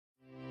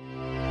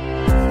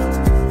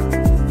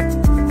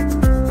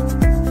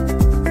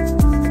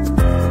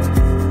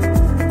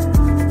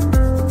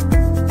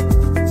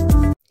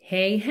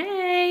Hey,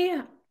 hey,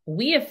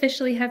 we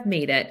officially have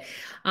made it.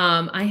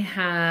 I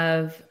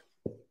have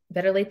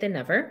better late than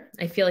never.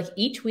 I feel like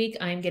each week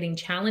I'm getting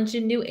challenged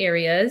in new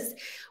areas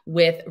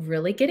with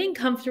really getting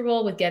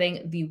comfortable with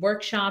getting the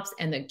workshops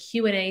and the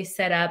Q&A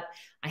set up.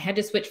 I had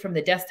to switch from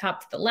the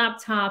desktop to the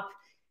laptop.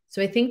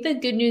 So I think the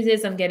good news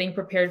is I'm getting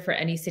prepared for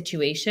any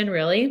situation,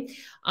 really,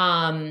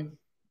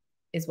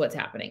 is what's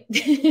happening.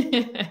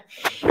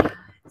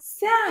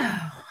 So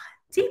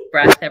deep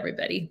breath,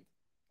 everybody.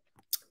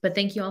 But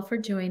thank you all for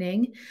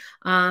joining.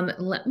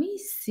 Let me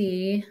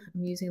see.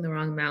 I'm using the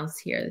wrong mouse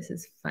here. This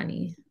is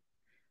funny.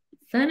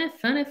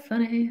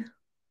 Funny.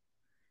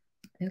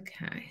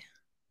 Okay.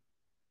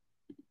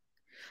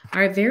 All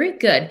right, very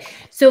good.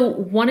 So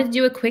wanted to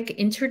do a quick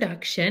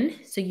introduction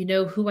so you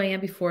know who I am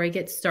before I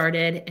get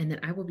started, and then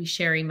I will be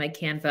sharing my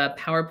Canva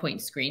PowerPoint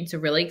screen. So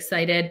really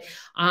excited.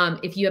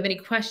 If you have any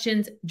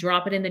questions,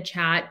 drop it in the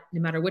chat.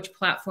 No matter which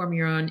platform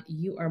you're on,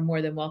 you are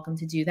more than welcome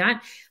to do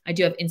that. I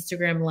do have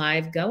Instagram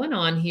Live going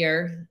on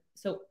here.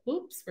 So,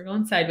 oops, we're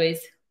going sideways.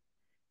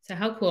 So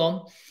how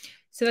cool.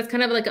 So that's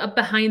kind of like a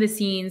behind the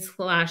scenes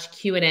 /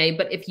 Q&A.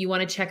 But if you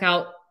want to check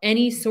out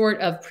any sort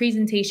of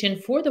presentation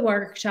for the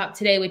workshop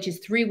today, which is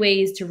 3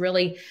 ways to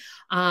really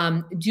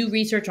do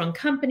research on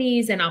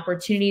companies and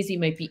opportunities you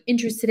might be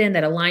interested in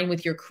that align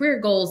with your career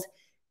goals,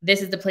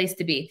 this is the place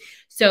to be.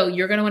 So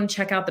you're going to want to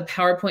check out the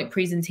PowerPoint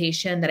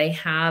presentation that I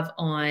have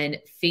on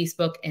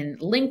Facebook and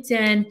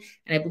LinkedIn.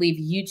 And I believe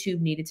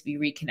YouTube needed to be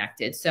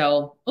reconnected.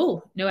 So,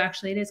 oh, no,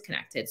 actually it is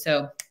connected.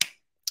 So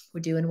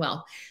we're doing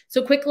well.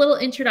 So quick little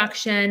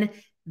introduction.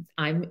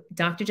 I'm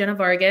Dr. Jena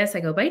Vargas. I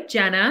go by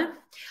Jena.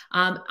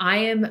 I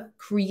am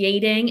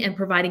creating and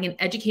providing an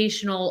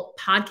educational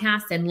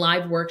podcast and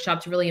live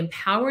workshop to really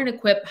empower and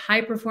equip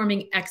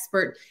high-performing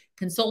expert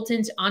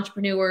consultants,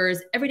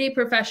 entrepreneurs, everyday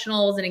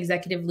professionals, and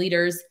executive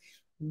leaders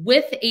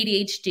with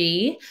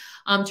ADHD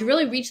to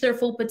really reach their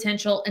full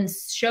potential and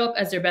show up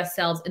as their best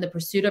selves in the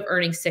pursuit of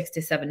earning 6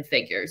 to 7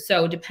 figures.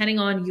 So depending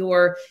on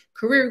your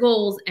career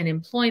goals and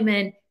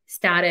employment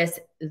status,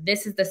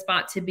 this is the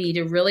spot to be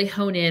to really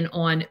hone in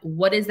on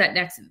what is that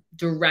next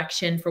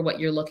direction for what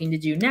you're looking to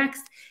do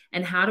next,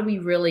 and how do we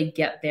really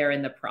get there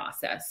in the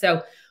process.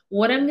 So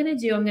what I'm going to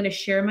do, I'm going to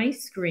share my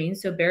screen.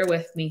 So bear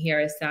with me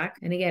here a sec.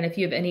 And again, if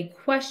you have any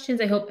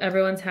questions, I hope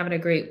everyone's having a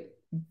great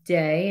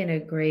day and a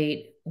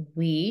great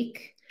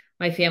week.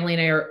 My family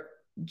and I are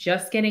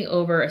just getting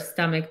over a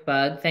stomach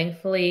bug.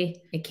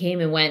 Thankfully, it came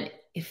and went.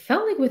 It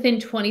felt like within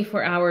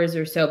 24 hours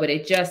or so, but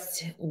it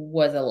just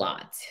was a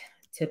lot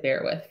to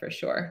bear with for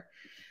sure.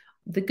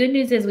 The good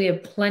news is we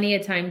have plenty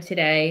of time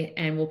today,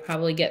 and we'll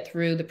probably get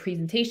through the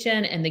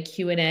presentation and the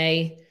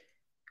Q&A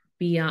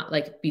beyond,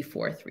 like,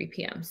 before 3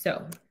 p.m.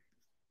 So,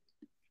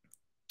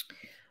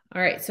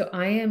 all right, so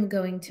I am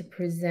going to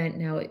present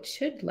now. It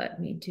should let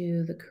me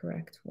do the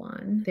correct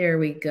one. There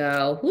we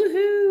go.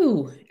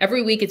 Woohoo!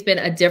 Every week it's been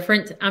a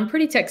different, I'm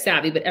pretty tech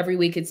savvy, but every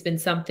week it's been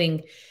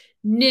something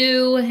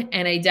new,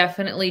 and I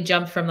definitely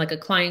jumped from like a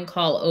client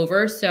call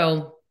over.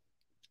 So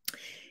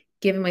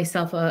giving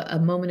myself a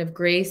moment of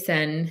grace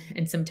and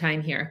some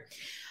time here.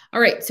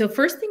 All right, so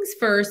first things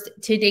first,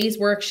 today's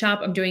workshop,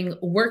 I'm doing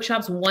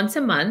workshops once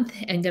a month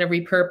and going to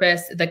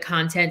repurpose the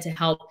content to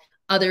help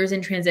others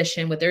in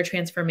transition with their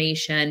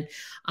transformation.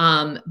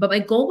 But my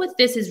goal with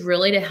this is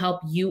really to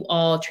help you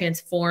all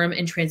transform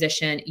and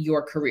transition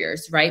your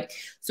careers, right?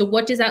 So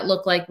what does that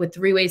look like with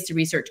 3 ways to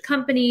research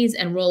companies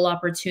and role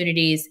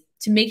opportunities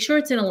to make sure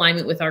it's in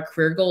alignment with our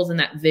career goals and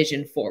that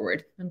vision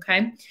forward,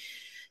 okay?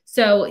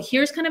 So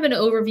here's kind of an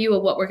overview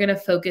of what we're going to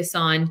focus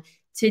on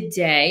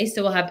today.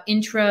 So we'll have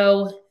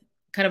intro,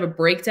 kind of a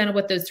breakdown of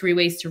what those 3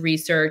 ways to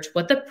research,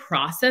 what the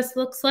process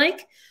looks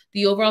like,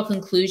 the overall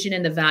conclusion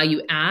and the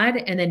value add,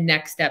 and then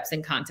next steps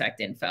and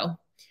contact info.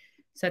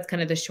 So that's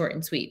kind of the short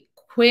and sweet.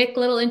 Quick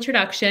little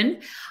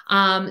introduction.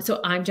 So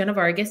I'm Jena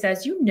Vargas.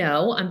 As you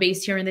know, I'm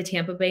based here in the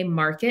Tampa Bay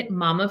market,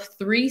 mom of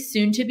 3,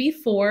 soon to be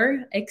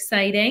 4.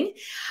 Exciting.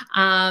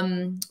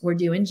 We're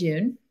due in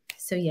June.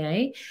 So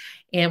yay.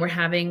 And we're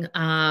having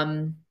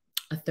a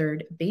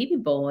 3rd baby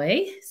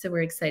boy. So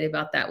we're excited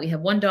about that. We have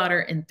 1 daughter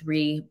and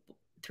 3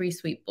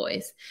 sweet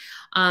boys.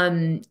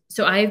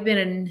 So I've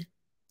been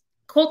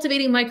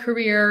cultivating my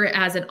career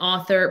as an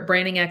author,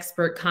 branding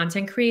expert,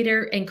 content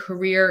creator, and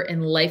career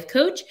and life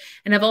coach.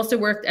 And I've also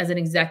worked as an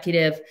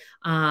executive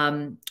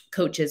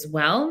coach as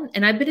well.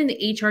 And I've been in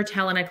the HR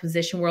talent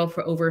acquisition world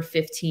for over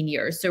 15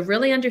 years. So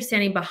really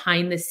understanding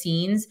behind the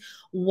scenes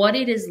what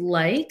it is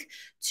like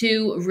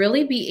to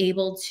really be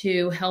able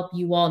to help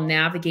you all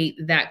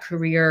navigate that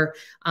career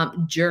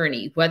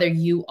journey, whether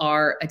you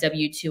are a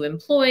W-2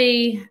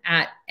 employee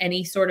at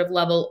any sort of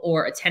level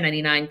or a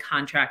 1099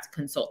 contract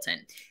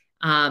consultant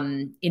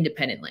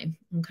independently.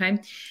 Okay.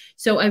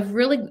 So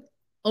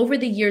over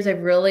the years,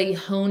 I've really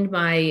honed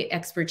my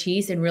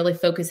expertise and really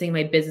focusing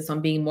my business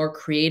on being more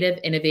creative,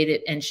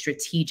 innovative, and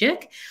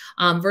strategic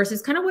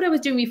versus kind of what I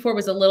was doing before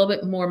was a little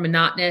bit more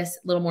monotonous,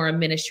 a little more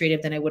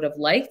administrative than I would have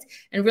liked,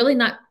 and really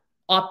not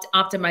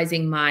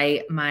optimizing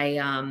my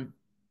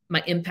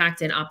my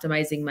impact and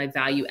optimizing my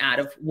value add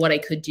of what I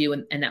could do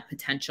and that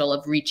potential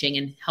of reaching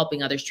and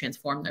helping others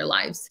transform their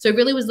lives. So I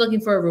really was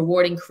looking for a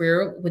rewarding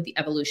career with the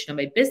evolution of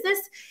my business.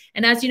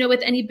 And as you know,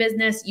 with any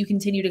business, you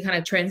continue to kind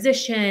of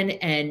transition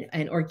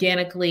and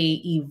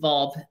organically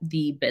evolve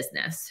the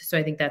business. So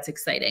I think that's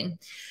exciting.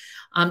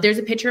 There's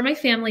a picture of my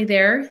family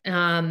there.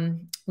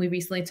 We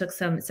recently took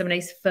some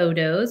nice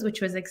photos,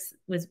 which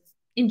was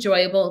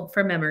enjoyable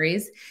for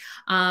memories.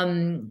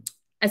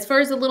 As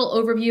far as a little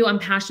overview, I'm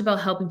passionate about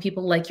helping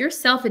people like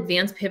yourself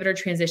advance, pivot, or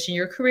transition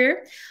your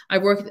career. I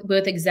work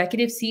with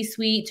executive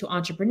C-suite to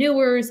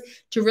entrepreneurs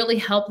to really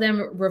help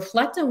them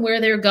reflect on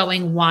where they're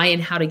going, why,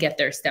 and how to get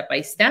there step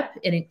by step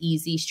in an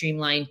easy,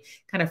 streamlined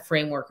kind of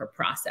framework or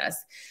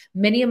process.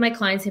 Many of my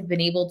clients have been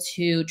able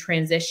to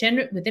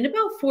transition within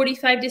about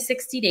 45 to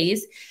 60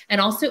 days and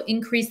also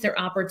increase their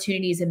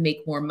opportunities and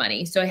make more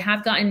money. So I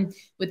have gotten,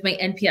 with my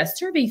NPS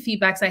survey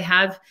feedbacks, I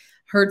have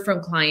heard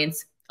from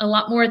clients a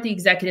lot more at the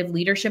executive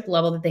leadership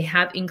level that they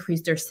have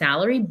increased their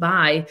salary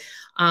by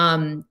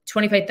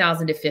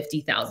 $25,000 to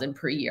 $50,000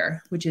 per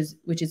year, which is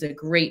a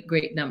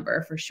great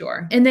number for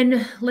sure. And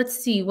then let's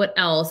see what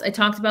else. I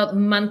talked about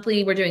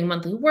we're doing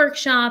monthly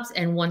workshops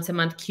and once a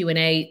month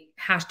Q&A,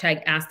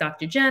 hashtag Ask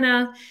Dr.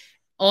 Jena,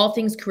 all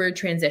things career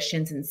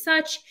transitions and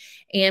such.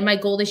 And my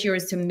goal this year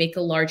is to make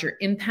a larger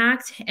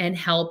impact and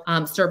help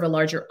serve a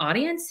larger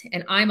audience.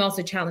 And I'm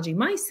also challenging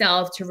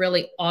myself to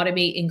really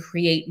automate and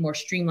create more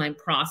streamlined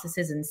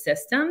processes and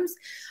systems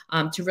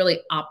to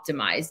really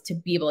optimize, to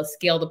be able to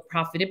scale the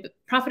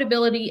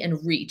profitability and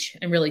reach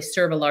and really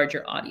serve a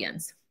larger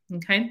audience.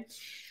 Okay.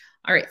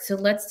 All right. So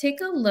let's take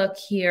a look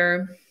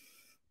here.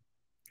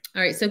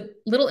 All right. So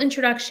little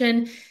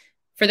introduction.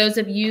 For those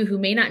of you who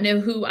may not know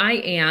who I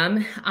am,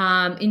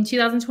 in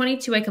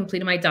 2022, I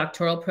completed my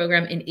doctoral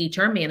program in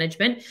HR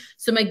management.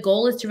 So my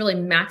goal is to really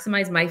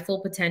maximize my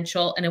full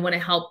potential, and I want to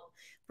help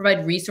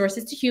provide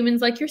resources to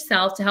humans like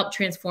yourself to help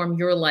transform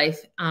your life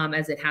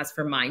as it has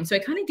for mine. So I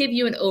kind of give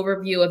you an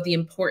overview of the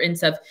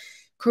importance of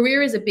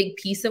career is a big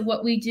piece of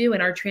what we do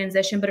in our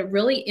transition, but it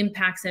really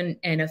impacts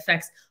and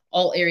affects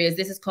all areas.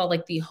 This is called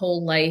like the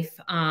whole life.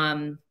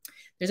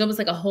 There's almost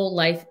like a whole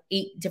life,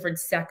 8 different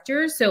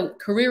sectors. So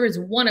career is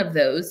one of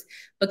those,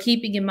 but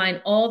keeping in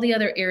mind all the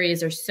other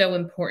areas are so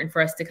important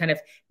for us to kind of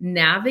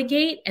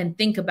navigate and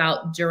think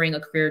about during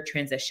a career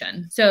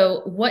transition.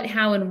 So what,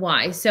 how, and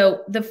why?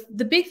 So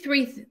the big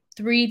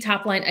three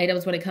top line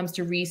items when it comes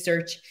to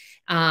research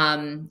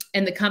and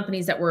the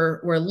companies that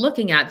we're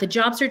looking at, the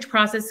job search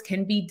process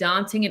can be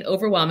daunting and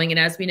overwhelming. And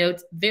as we know,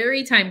 it's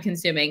very time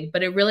consuming,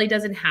 but it really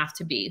doesn't have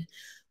to be.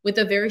 With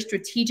a very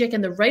strategic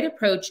and the right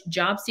approach,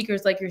 job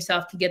seekers like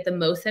yourself can get the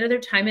most out of their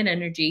time and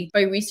energy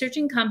by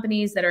researching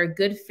companies that are a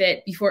good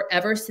fit before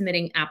ever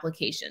submitting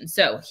applications.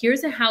 So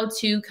here's a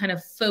how-to kind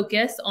of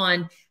focus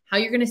on how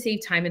you're going to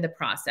save time in the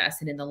process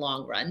and in the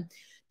long run.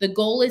 The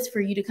goal is for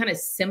you to kind of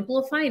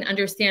simplify and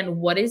understand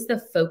what is the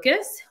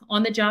focus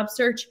on the job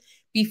search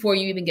before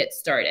you even get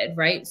started,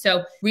 right?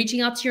 So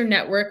reaching out to your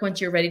network once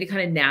you're ready to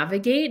kind of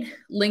navigate.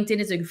 LinkedIn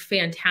is a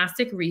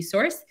fantastic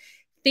resource.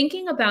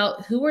 Thinking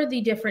about who are the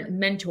different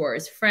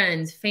mentors,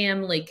 friends,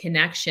 family,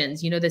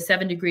 connections, the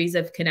 7 degrees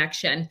of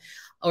connection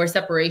or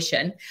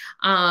separation,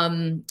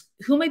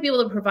 who might be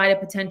able to provide a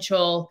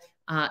potential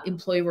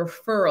employee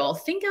referral.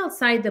 Think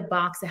outside the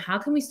box of how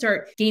can we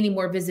start gaining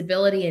more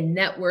visibility and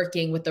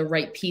networking with the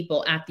right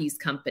people at these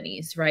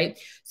companies, right?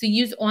 So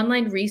use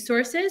online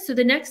resources. So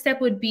the next step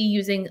would be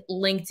using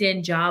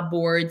LinkedIn job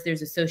boards.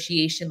 There's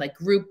association like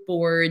group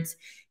boards,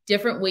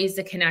 different ways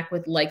to connect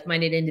with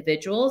like-minded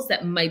individuals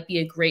that might be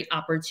a great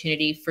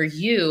opportunity for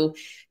you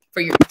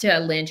to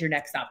land your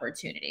next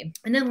opportunity.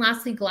 And then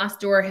lastly,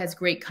 Glassdoor has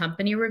great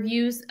company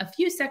reviews. A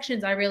few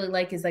sections I really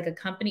like is like a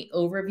company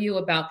overview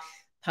about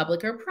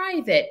public or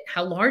private,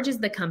 how large is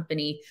the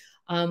company,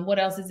 what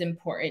else is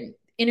important,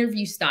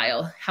 interview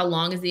style, how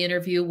long is the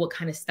interview, what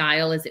kind of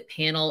style is it,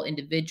 panel,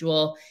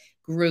 individual,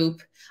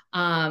 group.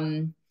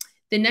 The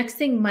next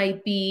thing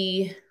might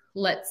be,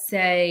 let's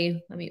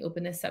say, let me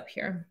open this up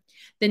here.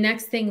 The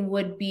next thing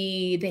would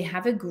be they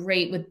have a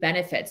great with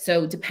benefits.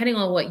 So depending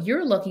on what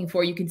you're looking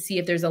for, you can see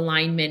if there's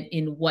alignment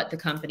in what the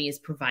company is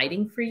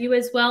providing for you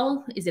as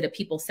well. Is it a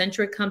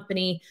people-centric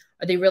company?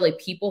 Are they really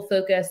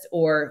people-focused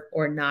or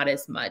not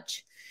as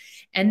much?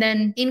 And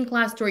then in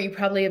Glassdoor, you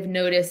probably have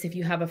noticed if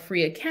you have a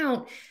free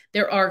account,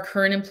 there are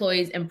current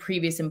employees and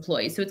previous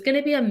employees. So it's going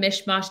to be a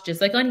mishmash,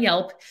 just like on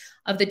Yelp,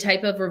 of the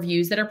type of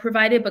reviews that are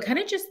provided, but kind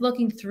of just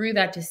looking through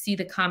that to see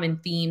the common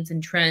themes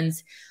and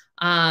trends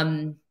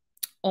on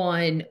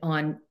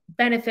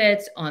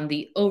benefits, on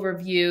the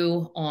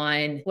overview,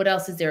 on what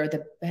else is there?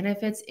 The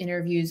benefits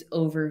interviews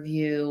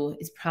overview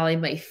is probably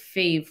my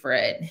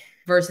favorite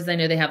versus I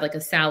know they have like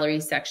a salary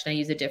section. I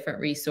use a different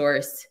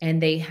resource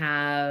and they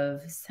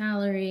have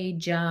salary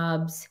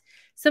jobs.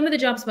 Some of the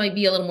jobs might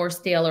be a little more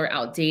stale or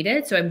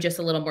outdated. So I'm just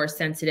a little more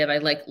sensitive. I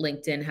like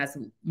LinkedIn has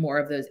more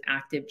of those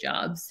active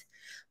jobs.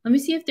 Let me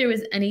see if there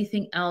was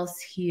anything else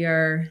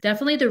here.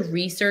 Definitely the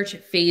research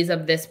phase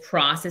of this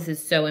process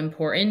is so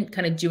important,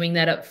 kind of doing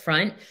that up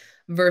front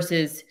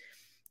versus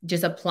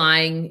just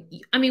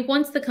applying. I mean,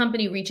 once the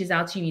company reaches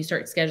out to you and you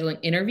start scheduling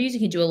interviews, you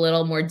can do a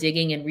little more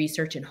digging and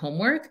research and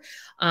homework.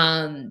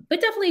 But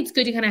definitely it's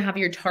good to kind of have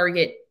your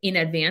target in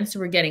advance. So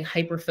we're getting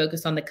hyper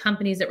focused on the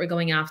companies that we're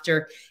going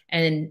after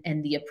and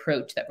the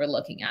approach that we're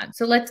looking at.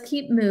 So let's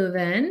keep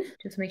moving.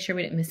 Just make sure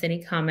we didn't miss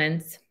any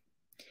comments.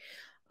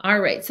 All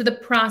right, so the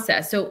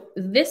process. So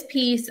this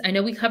piece, I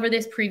know we covered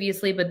this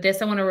previously, but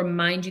this I want to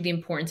remind you the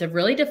importance of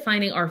really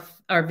defining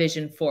our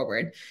vision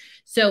forward.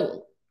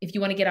 So if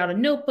you want to get out a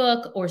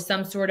notebook or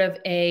some sort of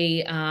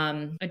a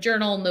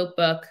journal,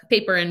 notebook,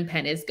 paper and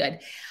pen is good.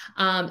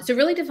 So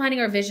really defining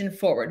our vision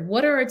forward.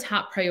 What are our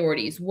top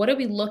priorities? What are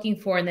we looking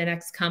for in the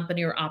next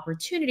company or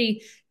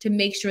opportunity to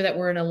make sure that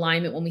we're in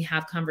alignment when we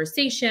have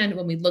conversation,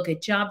 when we look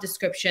at job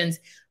descriptions?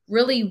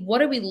 Really,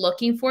 what are we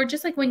looking for?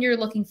 Just like when you're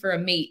looking for a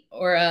mate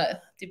or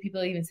do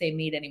people even say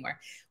mate anymore?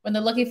 When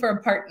they're looking for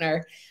a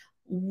partner,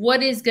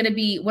 what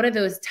are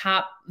those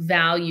top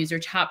values or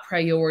top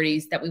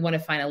priorities that we want to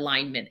find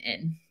alignment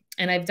in?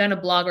 And I've done a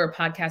blog or a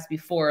podcast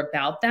before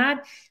about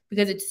that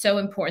because it's so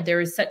important.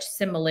 There is such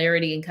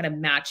similarity in kind of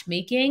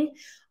matchmaking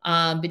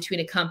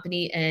between a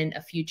company and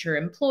a future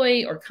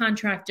employee or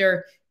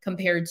contractor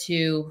compared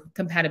to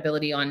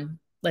compatibility on,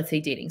 let's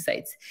say, dating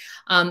sites.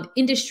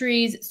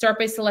 Industries, start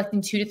by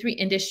selecting 2 to 3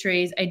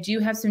 industries. I do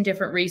have some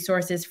different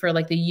resources for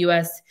like the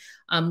US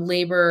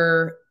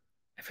labor,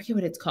 I forget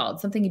what it's called,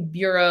 something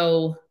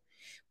bureau,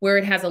 where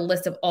it has a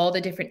list of all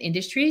the different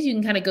industries. You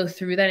can kind of go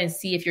through that and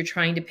see if you're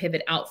trying to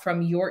pivot out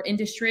from your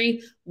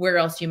industry, where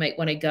else you might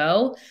want to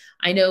go.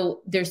 I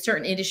know there's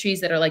certain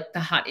industries that are like the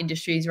hot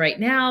industries right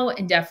now,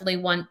 and definitely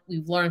one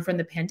we've learned from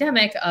the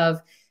pandemic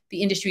of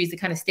the industries to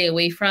kind of stay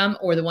away from,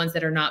 or the ones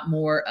that are not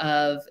more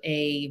of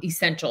a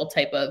essential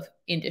type of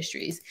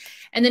industries.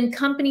 And then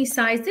company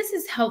size, this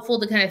is helpful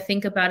to kind of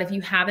think about if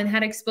you haven't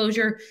had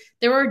exposure.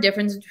 There are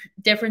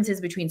differences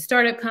between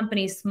startup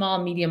companies,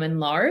 small, medium, and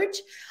large.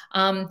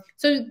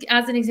 So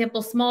as an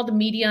example, startup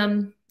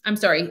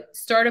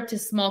to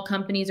small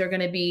companies are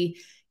going to be,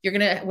 you're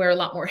going to wear a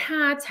lot more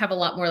hats, have a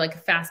lot more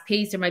like fast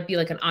pace. There might be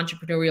like an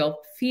entrepreneurial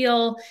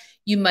feel.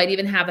 You might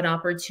even have an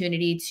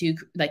opportunity to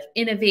like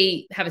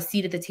innovate, have a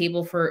seat at the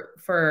table for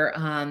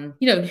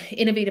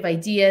innovative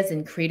ideas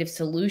and creative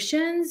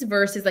solutions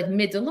versus like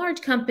mid to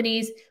large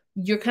companies.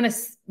 You're kind of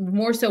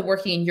more so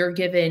working in your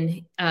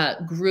given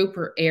group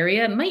or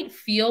area. It might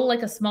feel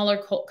like a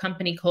smaller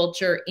company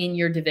culture in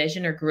your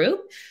division or group,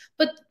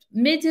 but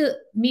mid to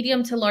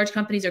medium to large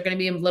companies are going to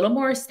be a little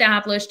more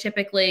established,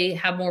 typically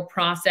have more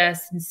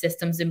process and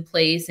systems in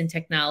place and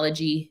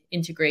technology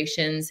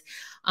integrations.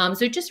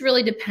 So it just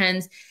really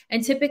depends.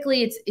 And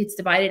typically it's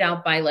divided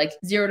out by like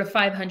 0 to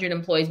 500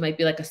 employees might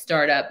be like a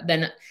startup.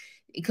 Then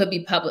it could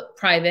be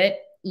private,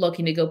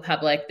 looking to go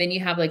public. Then you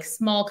have like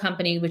small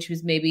company, which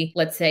was maybe,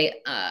 let's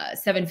say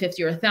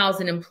 750 or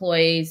 1,000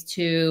 employees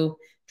to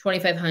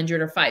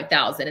 2,500 or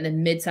 5,000. And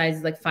then mid-size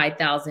is like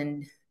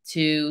 5,000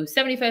 to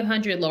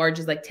 7,500. Large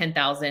is like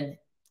 10,000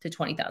 to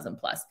 20,000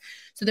 plus.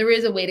 So there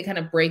is a way to kind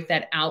of break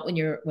that out when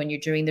you're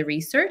doing the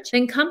research.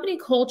 Then company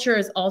culture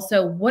is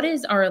also, what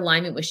is our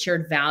alignment with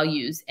shared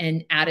values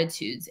and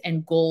attitudes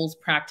and goals,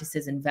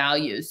 practices, and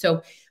values?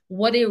 So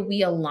what are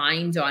we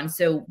aligned on?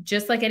 So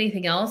just like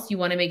anything else, you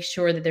want to make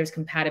sure that there's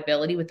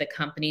compatibility with the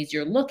companies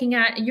you're looking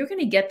at. And you're going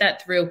to get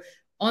that through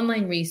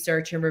online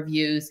research and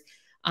reviews,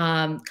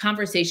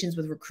 conversations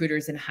with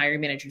recruiters and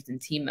hiring managers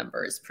and team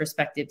members,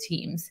 prospective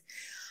teams.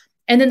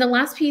 And then the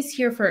last piece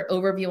here for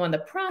overview on the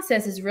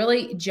process is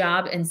really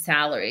job and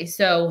salary.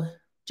 So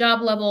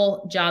job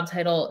level, job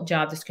title,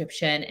 job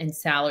description, and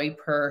salary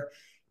per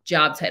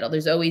job title.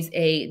 There's always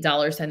a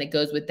 $sign that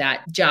goes with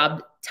that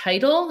job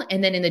title.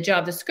 And then in the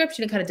job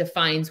description, it kind of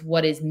defines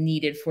what is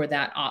needed for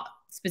that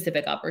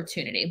specific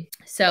opportunity.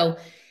 So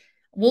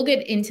we'll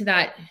get into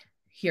that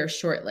here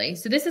shortly.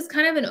 So this is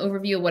kind of an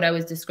overview of what I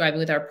was describing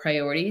with our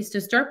priorities. So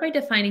start by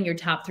defining your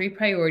top 3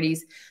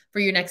 priorities for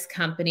your next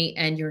company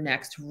and your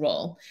next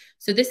role.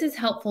 So this is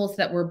helpful so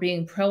that we're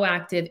being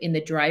proactive in the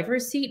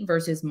driver's seat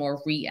versus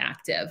more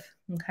reactive.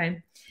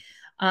 Okay.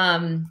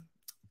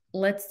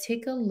 Let's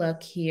take a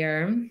look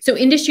here. So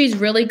industries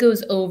really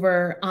goes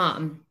over,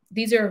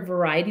 these are a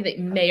variety that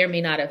you may or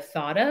may not have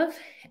thought of.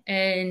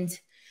 And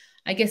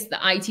I guess the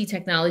IT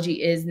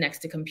technology is next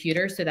to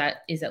computer. So that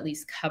is at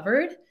least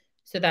covered.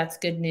 So that's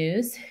good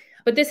news.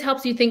 But this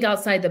helps you think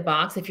outside the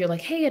box. If you're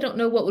like, hey, I don't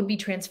know what would be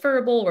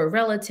transferable or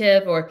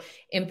relative or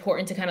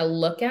important to kind of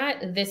look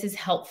at, this is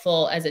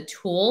helpful as a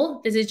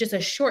tool. This is just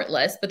a short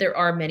list, but there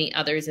are many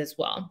others as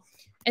well.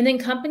 And then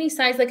company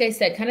size, like I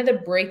said, kind of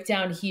the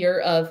breakdown here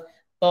of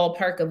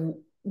ballpark of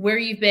where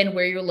you've been,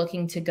 where you're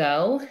looking to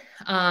go,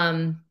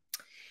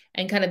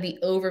 and kind of the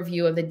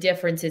overview of the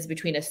differences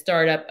between a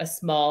startup, a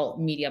small,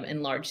 medium,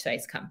 and large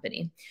size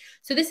company.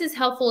 So this is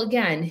helpful,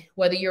 again,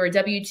 whether you're a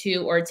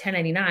W-2 or a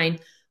 1099,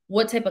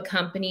 what type of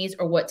companies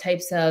or what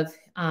types of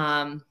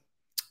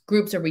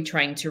groups are we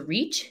trying to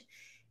reach?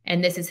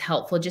 And this is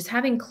helpful, just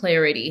having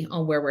clarity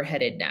on where we're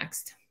headed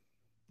next.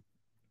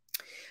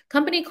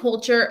 Company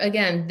culture,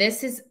 again,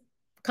 this is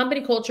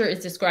Company culture is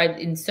described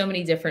in so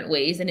many different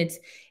ways, and it's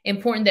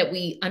important that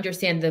we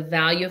understand the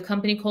value of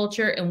company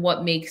culture and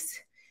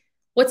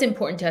what's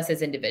important to us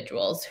as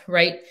individuals,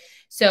 right?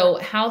 So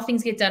how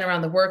things get done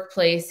around the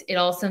workplace, it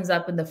all sums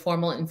up in the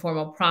formal and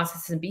informal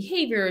processes and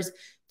behaviors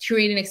to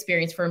create an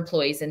experience for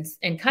employees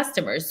and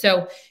customers.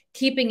 So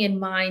keeping in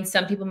mind,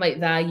 some people might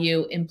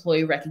value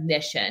employee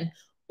recognition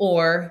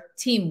or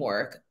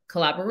teamwork,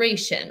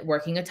 collaboration,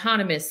 working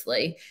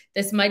autonomously.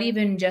 This might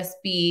even just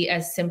be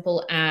as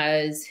simple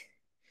as,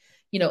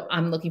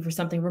 I'm looking for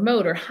something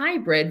remote or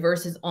hybrid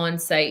versus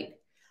on-site.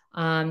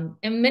 And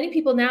many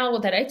people now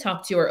that I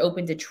talk to are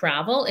open to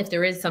travel if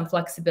there is some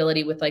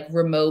flexibility with like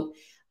remote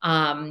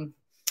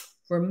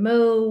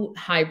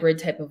hybrid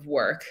type of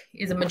work.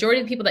 Is a majority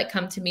of the people that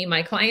come to me,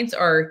 my clients,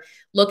 are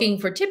looking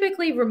for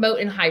typically remote,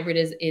 and hybrid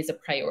is a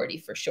priority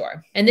for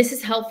sure. And this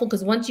is helpful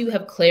because once you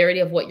have clarity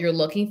of what you're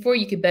looking for,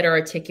 you can better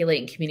articulate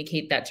and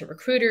communicate that to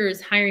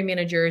recruiters, hiring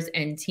managers,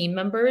 and team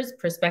members,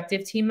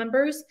 prospective team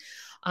members.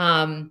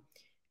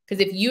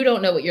 Because if you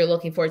don't know what you're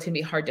looking for, it's going to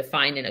be hard to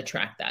find and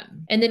attract that.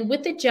 And then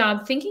with the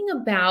job, thinking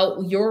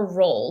about your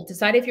role,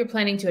 decide if you're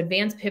planning to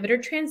advance, pivot, or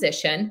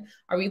transition.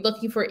 Are we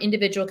looking for an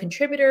individual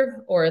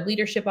contributor or a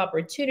leadership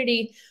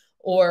opportunity,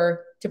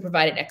 or to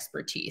provide an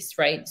expertise,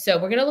 right? So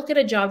we're going to look at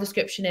a job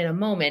description in a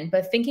moment,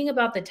 but thinking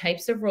about the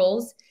types of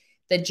roles,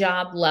 the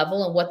job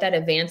level, and what that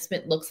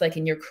advancement looks like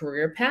in your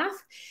career path,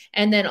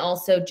 and then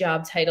also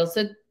job title.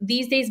 So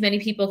these days, many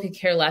people could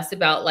care less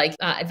about like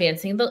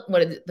advancing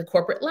the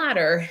corporate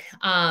ladder.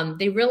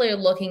 They really are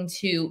looking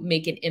to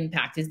make an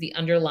impact is the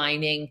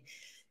underlining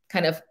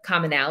kind of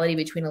commonality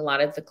between a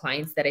lot of the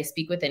clients that I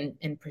speak with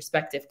and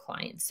prospective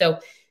clients. So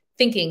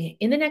thinking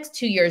in the next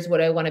 2 years, what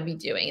do I want to be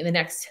doing? In the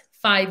next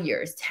 5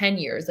 years, 10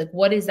 years, like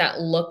what does that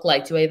look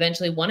like? Do I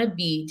eventually want to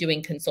be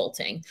doing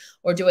consulting,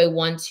 or do I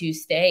want to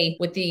stay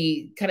with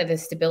the kind of the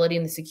stability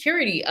and the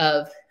security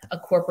of a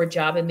corporate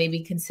job and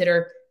maybe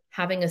consider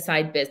having a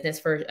side business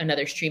for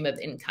another stream of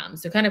income?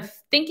 So kind of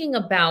thinking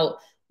about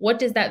what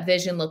does that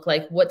vision look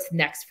like? What's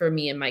next for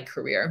me in my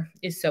career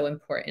is so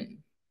important.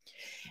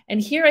 And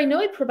here, I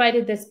know I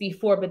provided this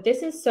before, but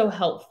this is so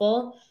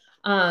helpful.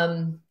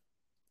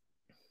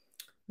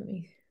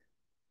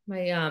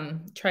 My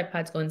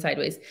tripod's going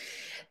sideways.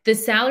 The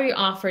salary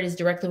offered is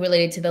directly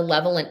related to the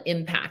level and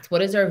impact.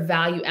 What is our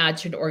value add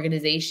to an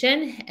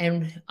organization?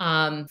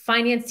 And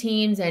finance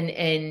teams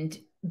and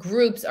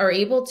groups are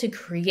able to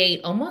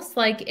create almost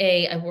like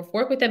I've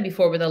worked with them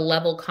before with a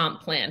level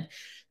comp plan.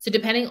 So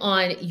depending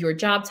on your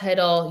job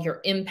title,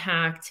 your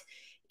impact,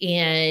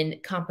 and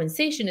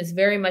compensation is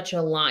very much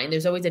aligned.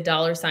 There's always a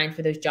dollar sign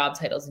for those job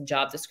titles and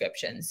job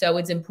descriptions. So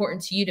it's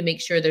important to you to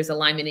make sure there's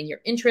alignment in your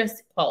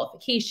interests,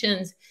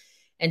 qualifications,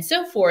 and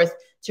so forth,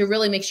 to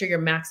really make sure you're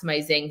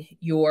maximizing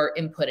your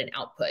input and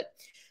output.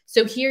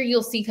 So here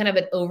you'll see kind of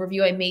an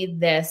overview. I made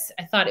this.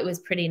 I thought it was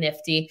pretty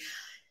nifty.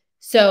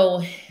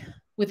 So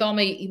with all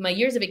my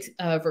years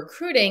of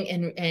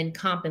recruiting and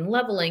comp and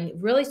leveling,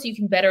 really so you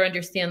can better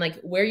understand like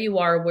where you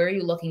are, where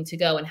you're looking to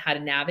go, and how to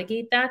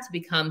navigate that to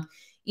become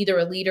either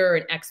a leader or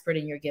an expert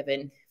in your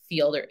given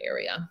field or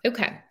area.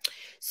 Okay,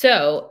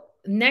 so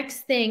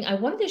next thing, I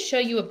wanted to show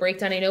you a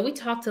breakdown. I know we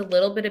talked a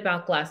little bit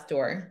about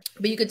Glassdoor,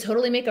 but you could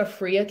totally make a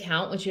free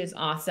account, which is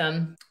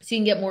awesome. So you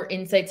can get more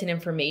insights and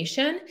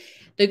information.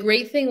 The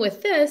great thing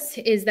with this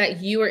is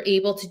that you are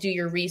able to do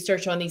your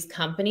research on these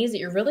companies that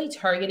you're really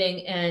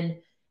targeting and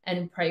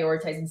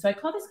prioritizing. So I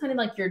call this kind of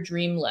like your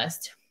dream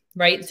list,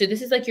 right? So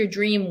this is like your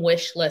dream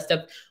wish list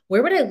of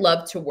where would I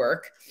love to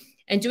work,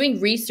 and doing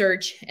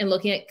research and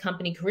looking at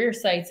company career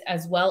sites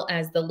as well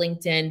as the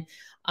LinkedIn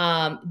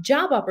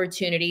job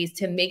opportunities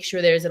to make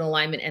sure there's an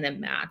alignment and a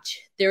match.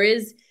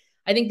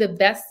 I think the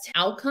best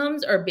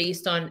outcomes are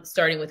based on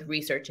starting with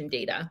research and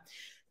data,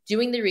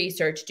 doing the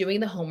research, doing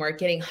the homework,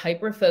 getting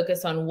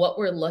hyper-focused on what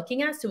we're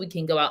looking at so we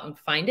can go out and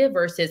find it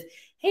versus,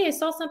 hey, I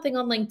saw something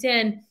on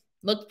LinkedIn,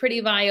 looked pretty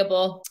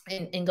viable,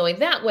 and going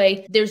that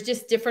way. There's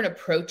just different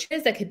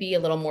approaches that could be a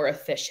little more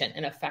efficient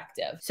and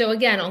effective. So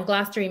again, on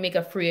Glassdoor, you make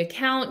a free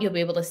account, you'll be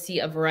able to see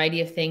a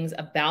variety of things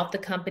about the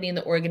company and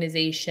the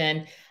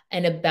organization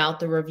and about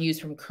the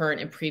reviews from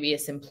current and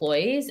previous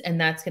employees.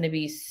 And that's going to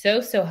be so,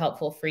 so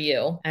helpful for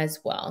you as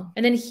well.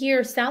 And then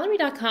here,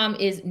 salary.com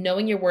is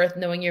knowing your worth,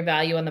 knowing your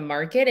value on the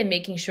market, and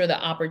making sure the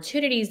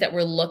opportunities that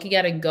we're looking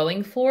at and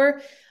going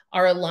for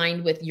are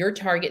aligned with your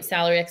target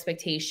salary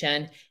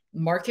expectation,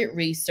 market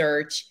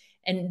research.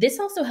 And this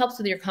also helps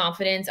with your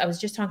confidence. I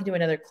was just talking to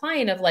another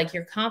client of like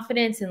your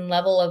confidence and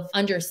level of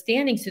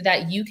understanding so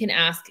that you can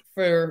ask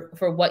for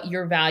what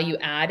your value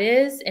add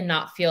is and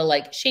not feel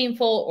like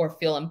shameful or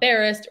feel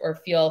embarrassed or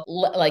feel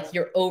like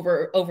you're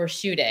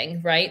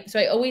overshooting, right? So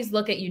I always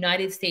look at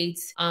United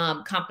States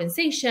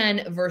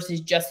compensation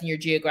versus just in your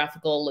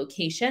geographical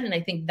location. And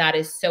I think that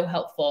is so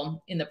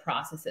helpful in the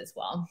process as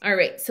well. All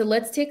right, so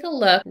let's take a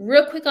look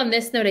real quick on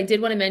this note. I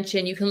did want to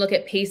mention you can look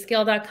at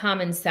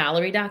payscale.com and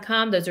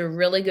salary.com. Those are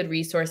really good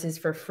resources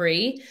for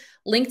free.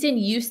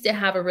 LinkedIn used to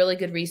have a really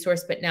good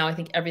resource, but now I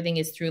think everything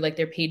is through like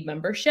their paid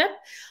membership,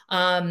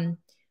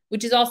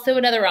 which is also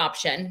another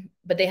option,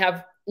 but they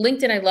have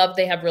LinkedIn, I love,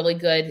 they have really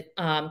good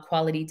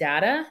quality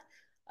data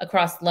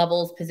across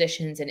levels,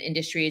 positions, and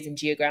industries and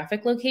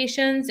geographic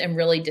locations, and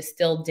really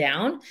distilled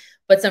down.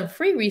 But some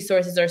free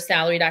resources are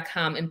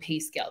salary.com and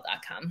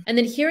payscale.com. And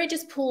then here I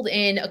just pulled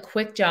in a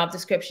quick job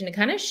description to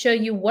kind of show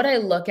you what I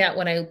look at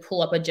when I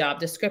pull up a job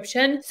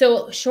description.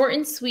 So short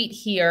and sweet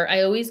here,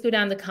 I always go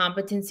down to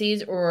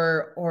competencies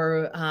or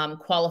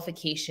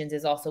qualifications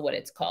is also what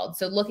it's called.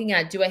 So looking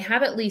at, do I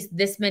have at least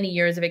this many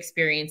years of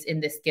experience in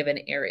this given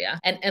area,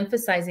 and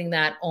emphasizing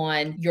that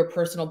on your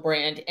personal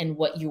brand and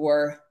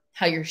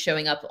how you're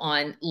showing up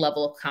on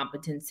level of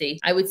competency.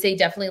 I would say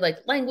definitely like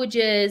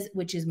languages,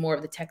 which is more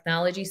of the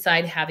technology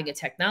side, having a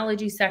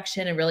technology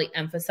section and really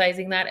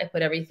emphasizing that. I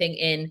put everything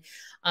in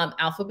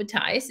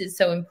alphabetized is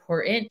so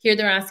important. Here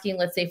they're asking,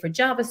 let's say for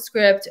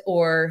JavaScript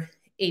or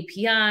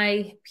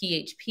API,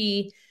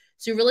 PHP.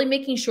 So really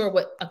making sure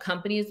what a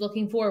company is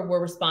looking for, we're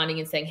responding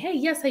and saying, hey,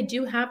 yes, I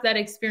do have that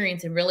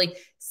experience, and really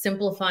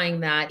simplifying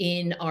that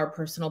in our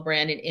personal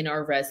brand and in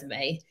our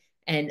resume.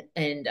 And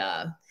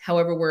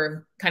however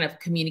we're kind of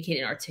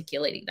communicating and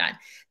articulating that.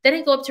 Then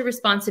I go up to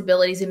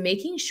responsibilities and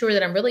making sure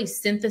that I'm really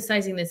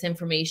synthesizing this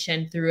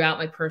information throughout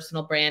my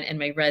personal brand and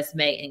my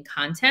resume and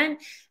content.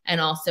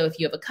 And also if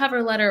you have a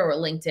cover letter or a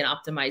LinkedIn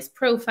optimized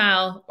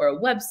profile or a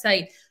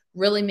website,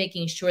 really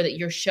making sure that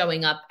you're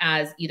showing up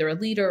as either a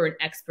leader or an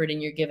expert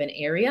in your given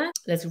area.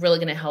 That's really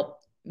going to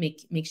help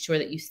make sure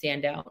that you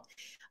stand out.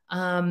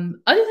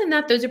 Other than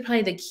that, those are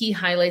probably the key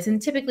highlights.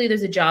 And typically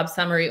there's a job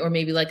summary or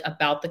maybe like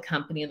about the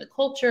company and the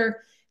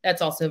culture.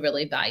 That's also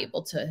really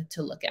valuable to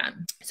look at.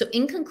 So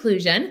in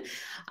conclusion,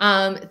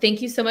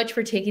 thank you so much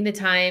for taking the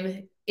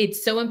time.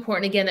 It's so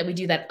important, again, that we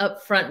do that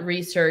upfront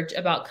research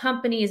about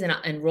companies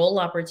and role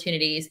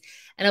opportunities,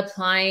 and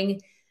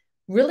applying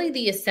really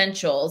the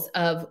essentials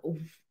of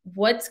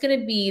what's going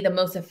to be the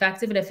most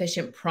effective and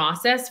efficient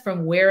process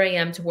from where I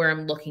am to where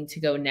I'm looking to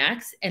go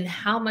next, and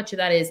how much of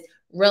that is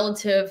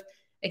relative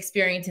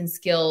experience and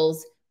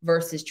skills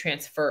versus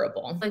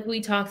transferable. Like we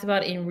talked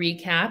about in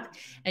recap,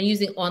 and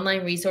using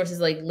online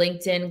resources like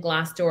LinkedIn,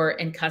 Glassdoor,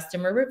 and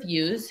customer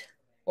reviews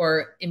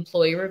or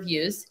employee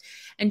reviews.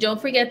 And don't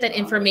forget that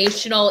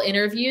informational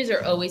interviews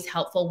are always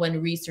helpful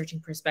when researching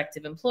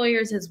prospective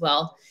employers as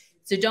well.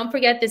 So don't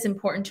forget this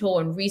important tool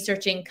when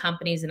researching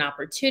companies and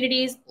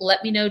opportunities.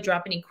 Let me know,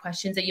 drop any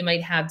questions that you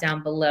might have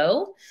down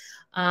below.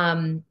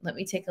 Let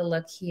me take a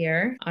look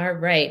here. All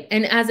right.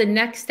 And as a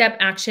next step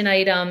action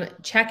item,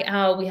 check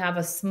out, we have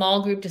a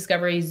small group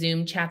discovery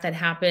Zoom chat that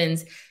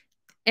happens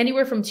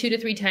anywhere from 2 to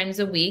 3 times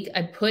a week.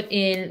 I'll put it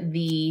in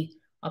the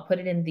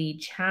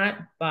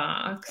chat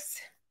box.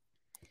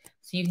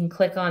 So you can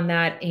click on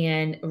that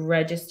and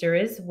register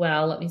as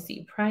well. Let me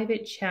see,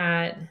 private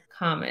chat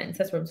comments.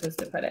 That's where I'm supposed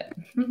to put it.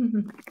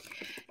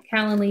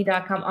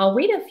 Calendly.com. I'll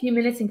wait a few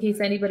minutes in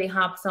case anybody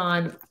hops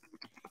on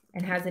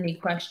and has any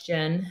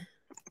questions.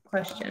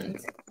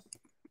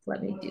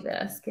 Let me do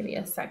this. Give me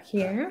a sec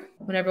here.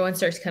 When everyone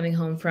starts coming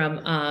home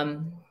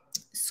from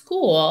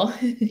school,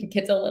 it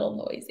gets a little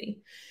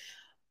noisy.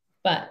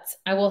 But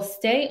I will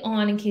stay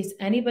on in case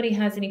anybody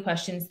has any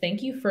questions.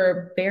 Thank you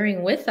for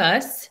bearing with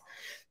us.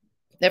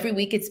 Every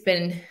week it's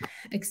been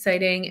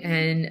exciting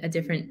and a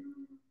different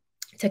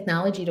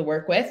technology to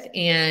work with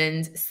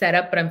and set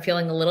up, but I'm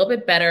feeling a little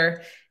bit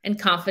better and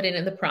confident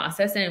in the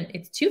process. And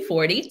it's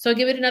 2:40. So I'll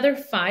give it another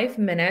 5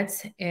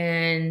 minutes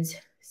and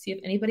see if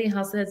anybody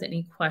else has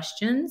any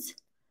questions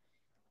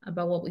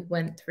about what we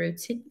went through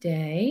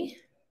today.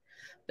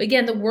 But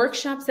again, the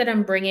workshops that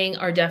I'm bringing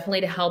are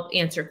definitely to help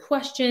answer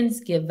questions,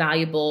 give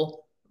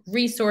valuable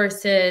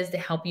resources to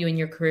help you in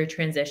your career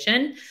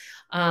transition.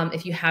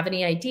 If you have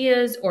any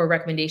ideas or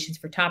recommendations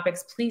for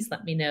topics, please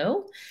let me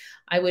know.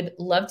 I would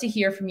love to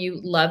hear from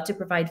you, love to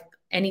provide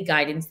any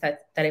guidance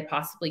that I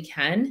possibly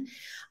can,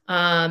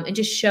 and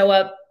just show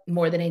up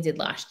more than I did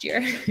last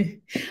year,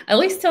 at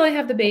least till I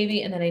have the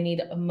baby. And then I need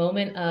a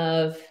moment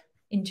of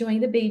enjoying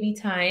the baby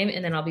time,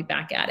 and then I'll be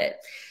back at it.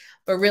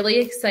 But really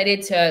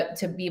excited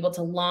to be able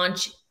to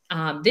launch.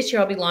 This year,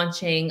 I'll be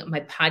launching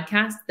my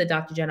podcast, the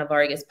Dr. Jena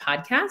Vargas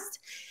podcast.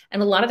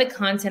 And a lot of the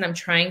content I'm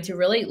trying to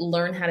really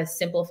learn how to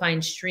simplify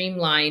and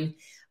streamline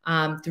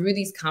through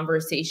these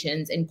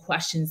conversations and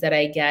questions that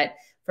I get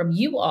from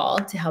you all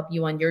to help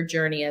you on your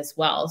journey as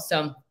well.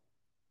 So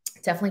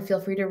definitely feel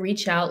free to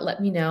reach out.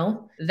 Let me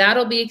know.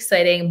 That'll be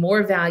exciting.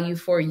 More value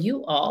for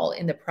you all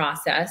in the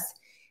process.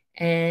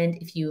 And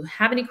if you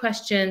have any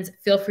questions,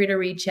 feel free to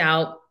reach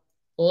out.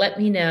 Let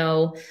me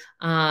know.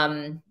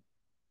 The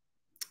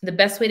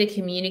best way to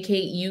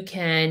communicate, you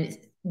can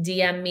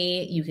DM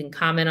me, you can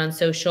comment on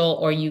social,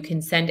 or you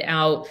can send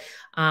out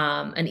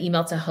an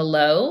email to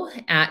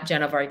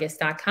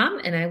hello@jenavargas.com,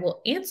 and I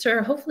will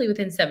answer hopefully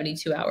within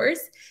 72 hours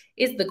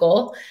is the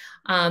goal.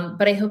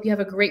 But I hope you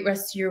have a great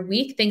rest of your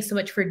week. Thanks so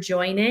much for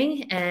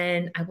joining,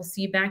 and I will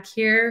see you back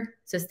here.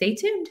 So stay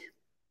tuned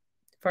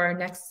for our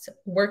next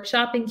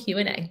workshop and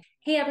Q&A.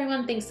 Hey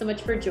everyone, thanks so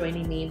much for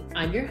joining me.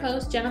 I'm your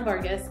host, Jena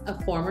Vargas,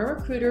 a former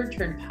recruiter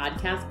turned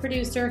podcast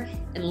producer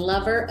and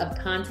lover of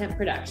content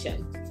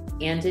production.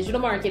 and digital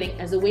marketing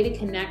as a way to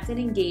connect and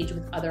engage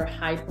with other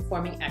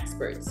high-performing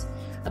experts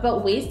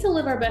about ways to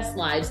live our best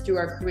lives through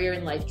our career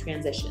and life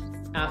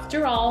transitions.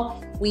 After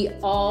all, we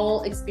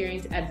all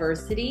experience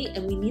adversity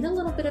and we need a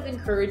little bit of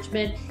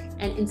encouragement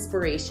and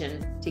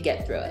inspiration to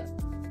get through it.